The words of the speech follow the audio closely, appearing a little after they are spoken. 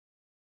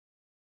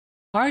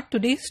Our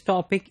today's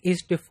topic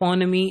is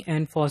taphonomy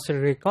and fossil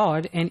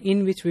record, and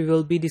in which we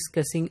will be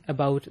discussing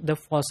about the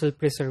fossil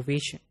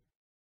preservation.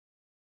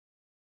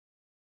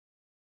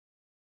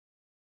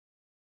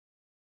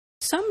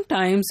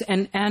 Sometimes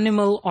an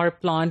animal or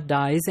plant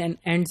dies and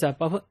ends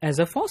up as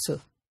a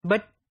fossil,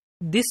 but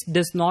this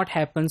does not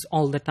happen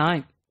all the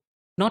time.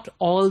 Not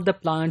all the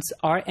plants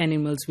or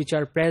animals which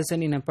are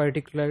present in a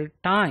particular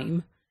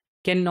time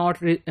cannot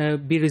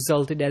be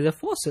resulted as a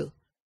fossil.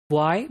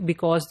 Why?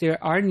 Because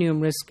there are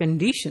numerous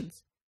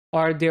conditions,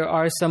 or there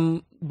are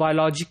some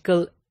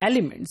biological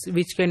elements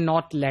which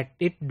cannot let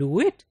it do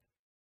it.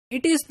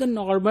 It is the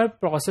normal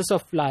process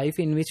of life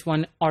in which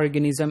one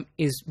organism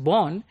is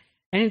born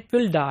and it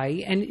will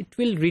die, and it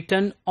will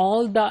return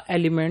all the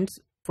elements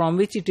from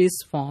which it is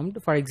formed.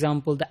 For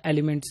example, the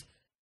elements,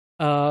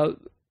 the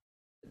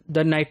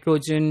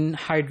nitrogen,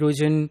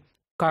 hydrogen,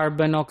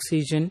 carbon,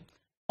 oxygen,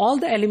 all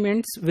the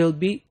elements will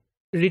be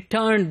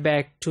returned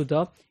back to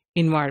the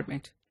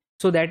environment,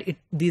 so that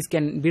these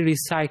can be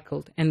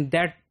recycled, and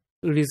that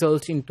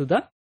results into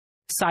the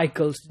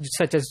cycles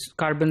such as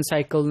carbon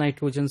cycle,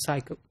 nitrogen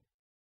cycle.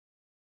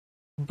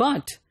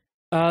 But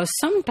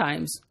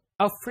sometimes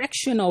a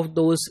fraction of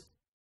those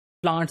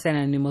plants and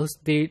animals,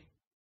 they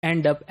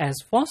end up as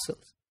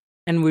fossils.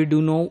 And we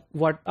do know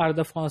what are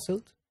the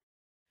fossils.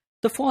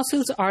 The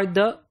fossils are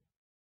the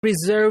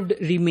preserved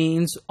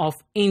remains of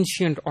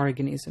ancient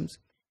organisms.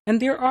 And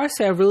there are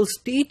several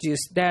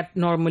stages that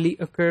normally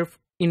occur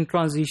in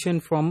transition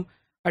from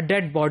a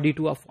dead body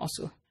to a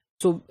fossil.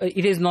 So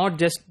it is not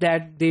just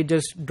that they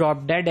just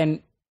dropped dead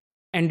and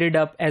ended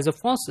up as a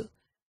fossil.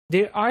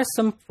 There are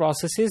some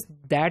processes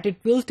that it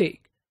will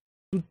take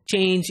to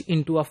change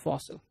into a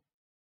fossil.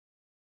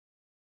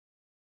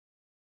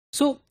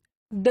 So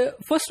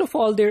first of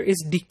all, there is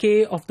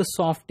decay of the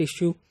soft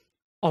tissue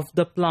of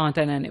the plant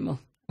and animal,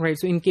 right?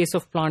 So in case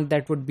of plant,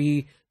 that would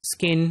be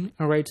skin,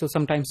 right? So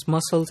sometimes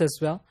muscles as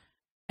well.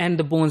 And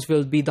the bones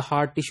will be the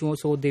hard tissue,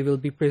 so they will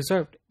be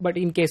preserved. But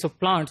in case of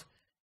plants,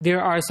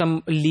 there are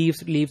some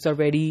leaves. Leaves are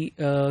very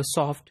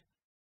soft,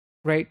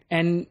 right?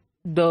 And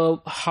the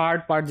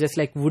hard part, just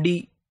like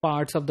woody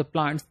parts of the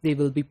plants, they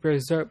will be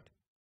preserved.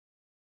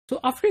 So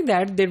after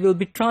that, there will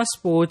be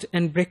transport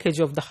and breakage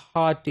of the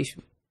hard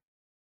tissue.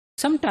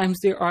 Sometimes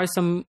there are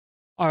some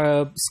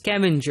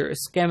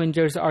scavengers.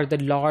 Scavengers are the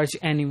large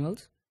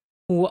animals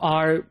who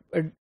are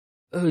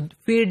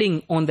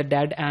feeding on the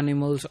dead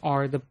animals,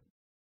 or the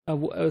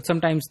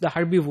sometimes the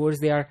herbivores,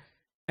 they are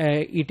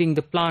eating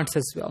the plants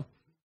as well.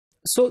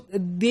 So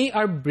they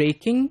are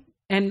breaking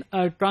and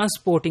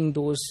transporting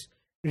those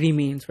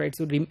remains, right?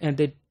 So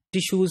the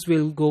tissues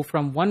will go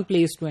from one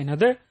place to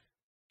another,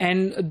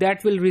 and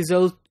that will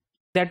result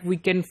that we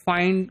can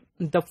find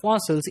the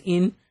fossils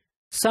in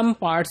some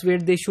parts where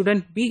they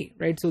shouldn't be,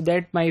 right? So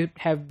that might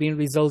have been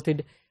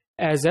resulted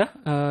as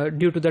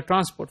due to the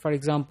transport. For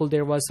example,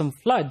 there was some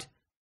flood.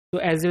 So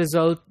as a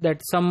result,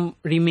 that some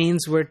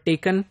remains were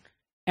taken,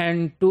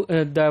 and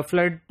the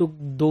flood took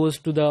those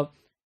to the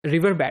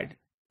riverbed,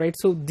 right?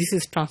 So this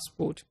is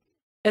transport.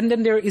 And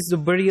then there is the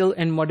burial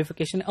and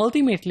modification.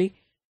 Ultimately,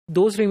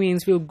 those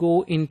remains will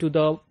go into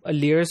the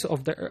layers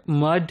of the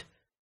mud,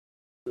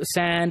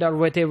 sand, or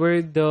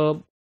whatever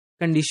the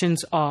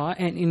conditions are,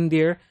 and in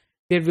there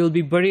will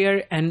be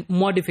burial and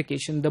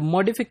modification. The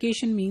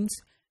modification means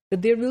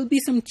that there will be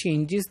some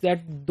changes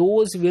that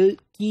those will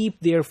keep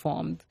their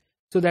form,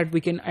 so that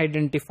we can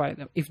identify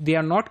them. If they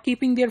are not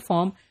keeping their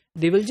form,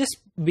 they will just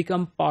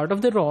become part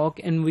of the rock,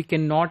 and we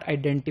cannot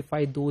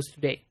identify those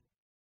today.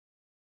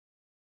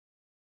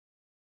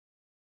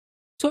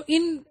 So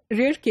in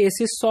rare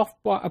cases,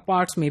 soft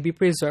parts may be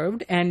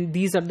preserved, and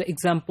these are the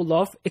example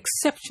of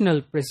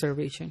exceptional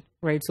preservation,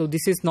 right? So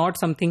this is not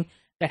something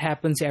that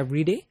happens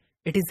every day.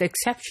 It is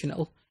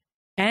exceptional.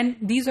 And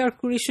these are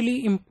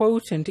crucially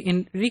important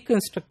in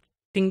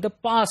reconstructing the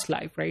past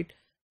life, right?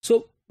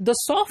 So the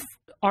soft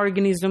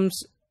organisms,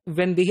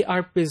 when they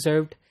are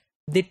preserved,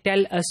 they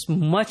tell us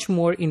much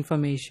more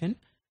information,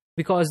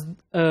 because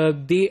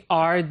they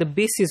are the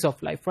basis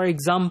of life. For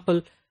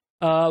example,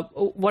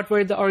 what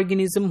were the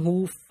organisms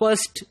who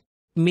first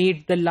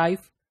made the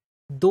life?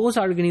 Those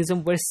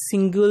organisms were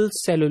single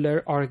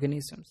cellular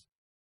organisms.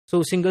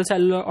 So single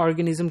cellular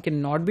organism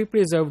cannot be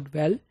preserved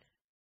well.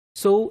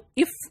 So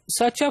if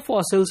such a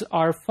fossils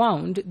are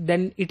found,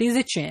 then it is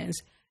a chance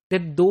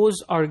that those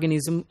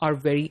organisms are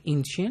very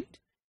ancient,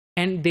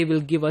 and they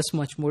will give us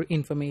much more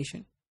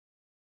information.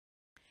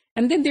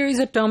 And then there is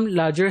a term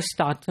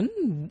Lagerstätten.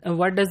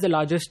 What does the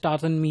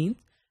Lagerstätten mean?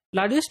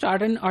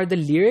 Lagerstätten are the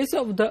layers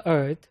of the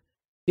earth.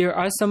 There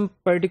are some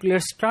particular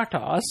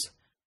stratas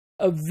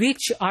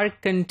which are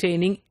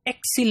containing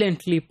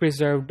excellently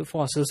preserved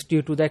fossils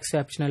due to the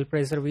exceptional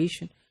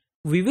preservation.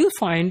 We will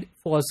find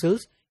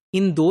fossils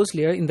in those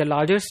layers, in the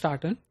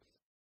Lagerstätten,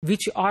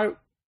 which are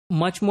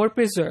much more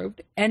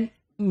preserved and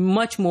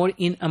much more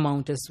in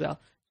amount as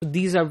well. So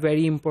these are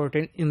very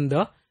important in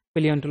the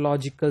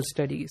paleontological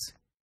studies.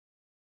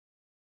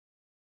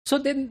 So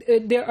then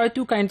there are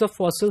two kinds of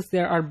fossils.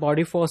 There are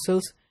body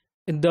fossils.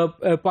 The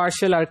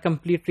partial or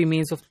complete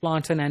remains of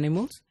plants and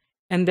animals.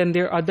 And then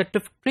there are the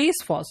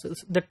trace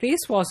fossils. The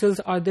trace fossils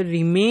are the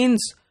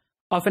remains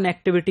of an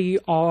activity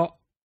or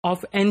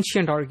of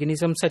ancient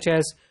organisms such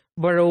as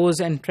burrows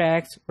and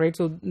tracks, right?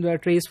 So the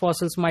trace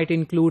fossils might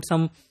include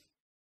some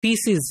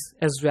feces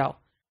as well,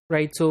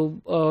 right?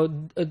 So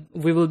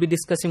we will be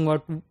discussing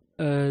what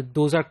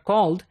those are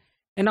called.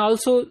 And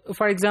also,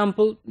 for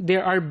example,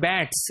 there are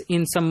bats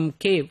in some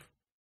cave,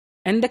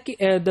 and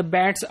the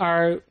bats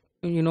are,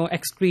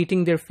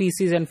 excreting their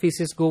feces, and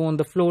feces go on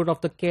the floor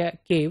of the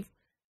cave.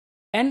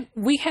 And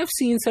we have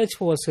seen such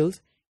fossils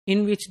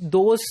in which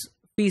those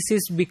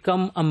feces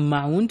become a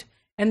mound,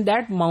 and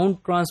that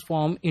mound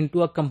transform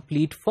into a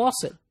complete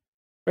fossil,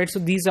 right? So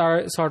these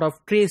are sort of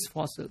trace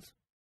fossils.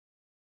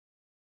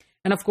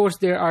 And of course,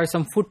 there are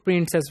some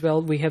footprints as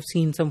well. We have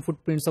seen some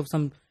footprints of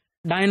some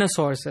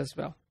dinosaurs as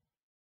well.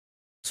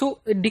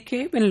 So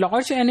decay, when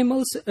large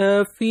animals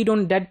feed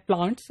on dead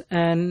plants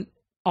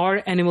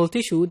or animal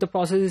tissue, the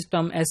process is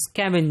termed as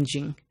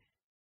scavenging.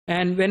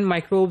 And when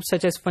microbes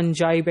such as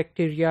fungi,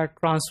 bacteria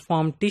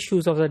transform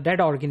tissues of the dead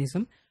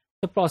organism,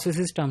 the process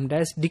is termed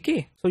as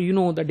decay. So you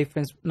know the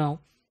difference now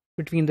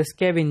between the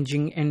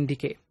scavenging and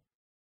decay.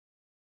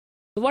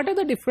 So what are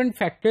the different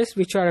factors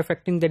which are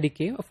affecting the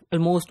decay? Of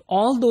almost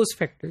all those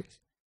factors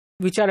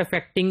which are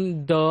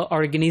affecting the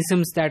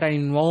organisms that are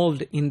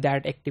involved in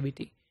that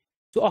activity.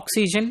 So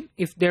oxygen,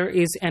 if there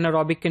is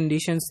anaerobic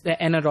conditions, the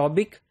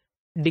anaerobic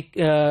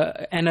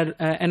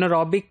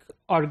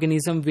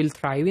organism will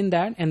thrive in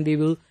that, and they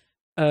will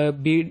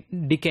be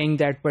decaying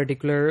that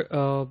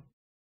particular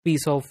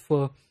piece of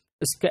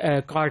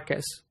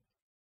carcass.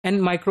 And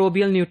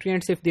microbial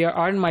nutrients, if there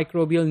are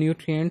microbial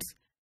nutrients,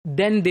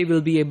 then they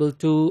will be able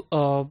to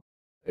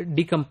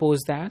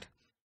decompose that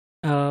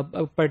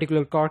a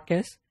particular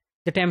carcass.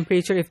 The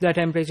temperature, if the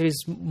temperature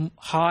is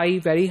high,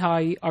 very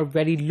high, or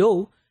very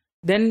low,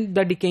 then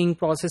the decaying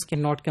process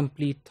cannot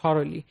complete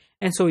thoroughly.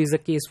 And so is the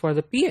case for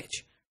the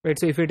pH, right?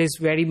 So if it is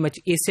very much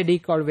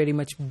acidic or very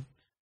much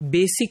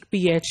basic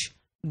pH,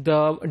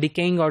 the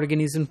decaying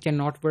organism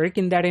cannot work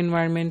in that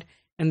environment,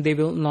 and they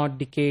will not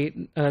decay,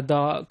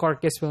 the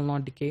carcass will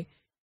not decay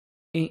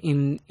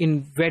in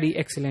very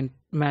excellent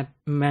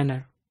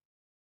manner.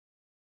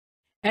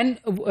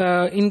 And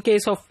in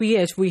case of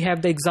pH, we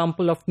have the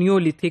example of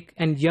Neolithic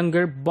and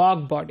younger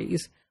bog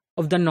bodies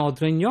of the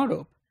Northern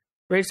Europe.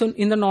 Right, so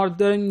in the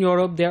Northern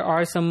Europe, there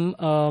are some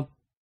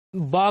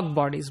bog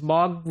bodies.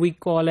 Bog we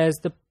call as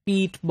the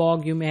peat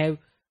bog. You may have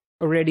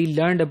already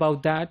learned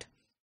about that.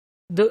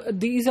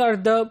 These are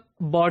the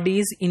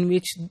bodies in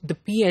which the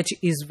pH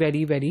is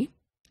very, very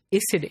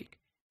acidic,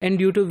 and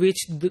due to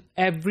which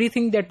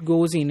everything that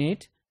goes in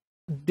it,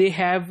 they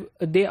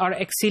are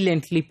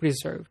excellently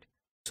preserved.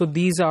 So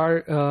these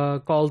are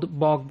called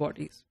bog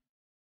bodies.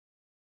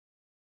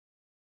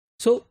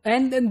 So,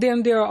 and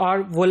then there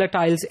are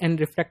volatiles and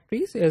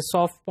refractories.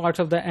 Soft parts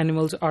of the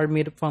animals are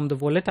made from the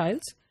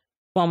volatiles,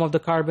 form of the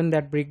carbon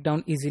that break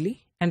down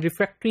easily. And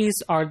refractories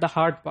are the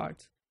hard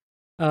parts,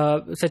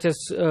 such as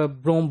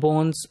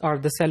bones or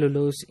the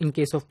cellulose in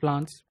case of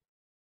plants.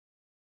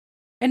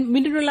 And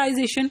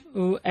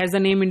mineralization, as the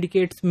name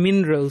indicates,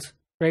 minerals,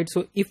 right?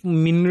 So if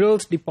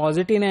minerals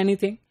deposit in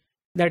anything,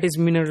 that is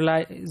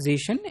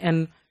mineralization.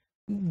 And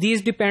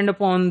these depend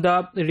upon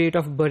the rate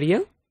of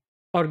burial,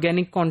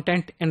 organic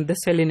content, and the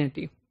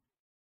salinity.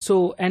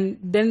 So, and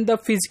then the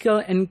physical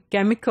and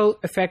chemical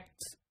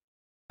effects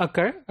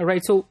occur,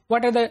 right? So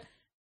what are the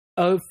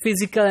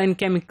physical and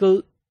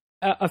chemical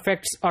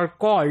effects are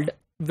called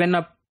when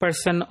a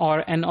person or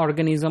an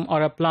organism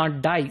or a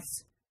plant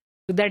dies?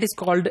 So that is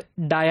called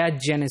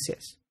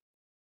diagenesis.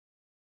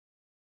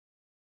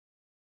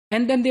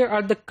 And then there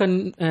are the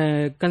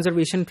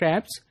conservation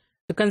traps.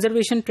 The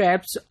conservation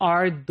traps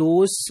are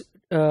those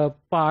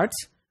parts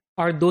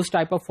or those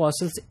type of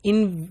fossils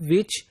in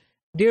which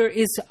there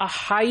is a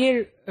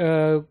higher,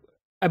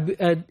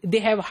 they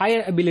have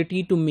higher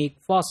ability to make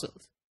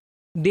fossils.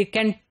 They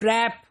can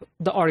trap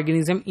the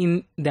organism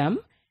in them,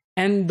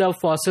 and the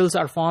fossils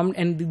are formed,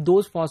 and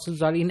those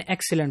fossils are in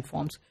excellent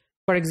forms.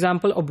 For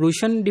example,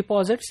 Obrution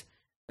deposits,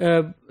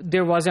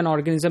 there was an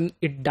organism,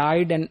 it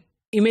died, and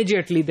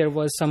immediately there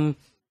was some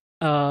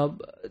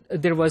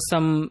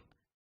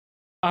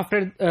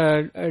after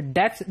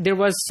death, there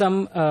was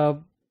some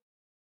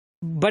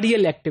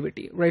burial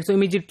activity, right? So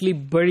immediately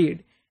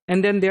buried.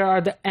 And then there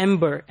are the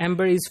amber.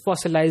 Amber is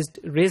fossilized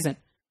resin,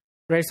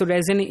 right? So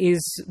resin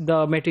is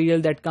the material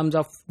that comes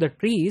off the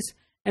trees,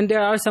 and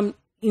there are some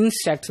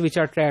insects which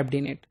are trapped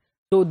in it.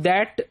 So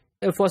that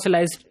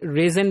fossilized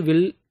resin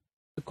will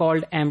be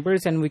called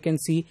ambers, and we can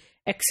see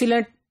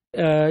excellent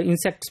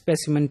insect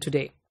specimen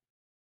today.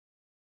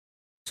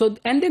 So,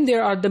 and then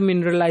there are the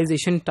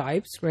mineralization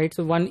types, right?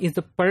 So one is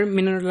the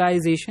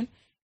permineralization,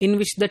 in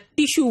which the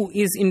tissue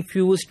is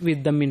infused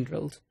with the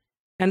minerals,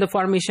 and the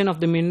formation of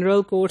the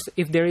mineral coats.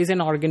 If there is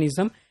an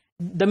organism,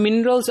 the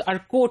minerals are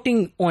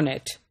coating on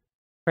it,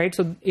 right?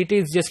 So it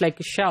is just like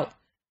a shell.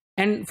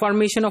 And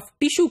formation of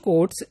tissue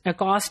coats, a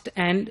cast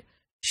and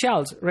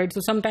shells, right? So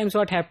sometimes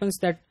what happens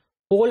that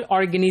whole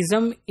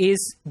organism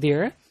is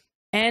there,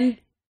 and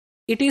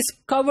it is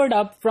covered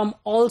up from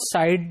all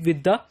sides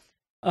with the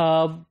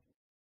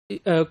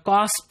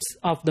casts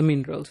of the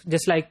minerals,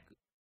 just like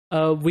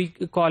we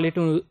call it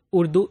in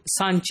Urdu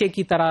सांचे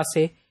की तरह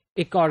से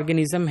एक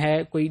organism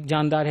है, कोई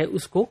जानदार है,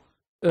 उसको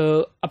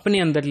अपने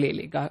अंदर ले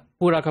लेगा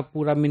पूरा का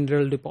पूरा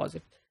mineral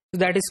deposit. So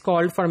that is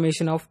called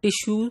formation of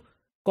tissue,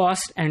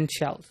 cast and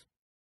shells.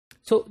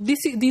 So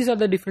these are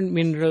the different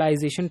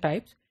mineralization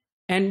types,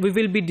 and we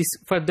will be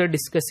further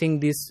discussing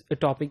this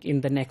topic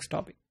in the next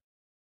topic.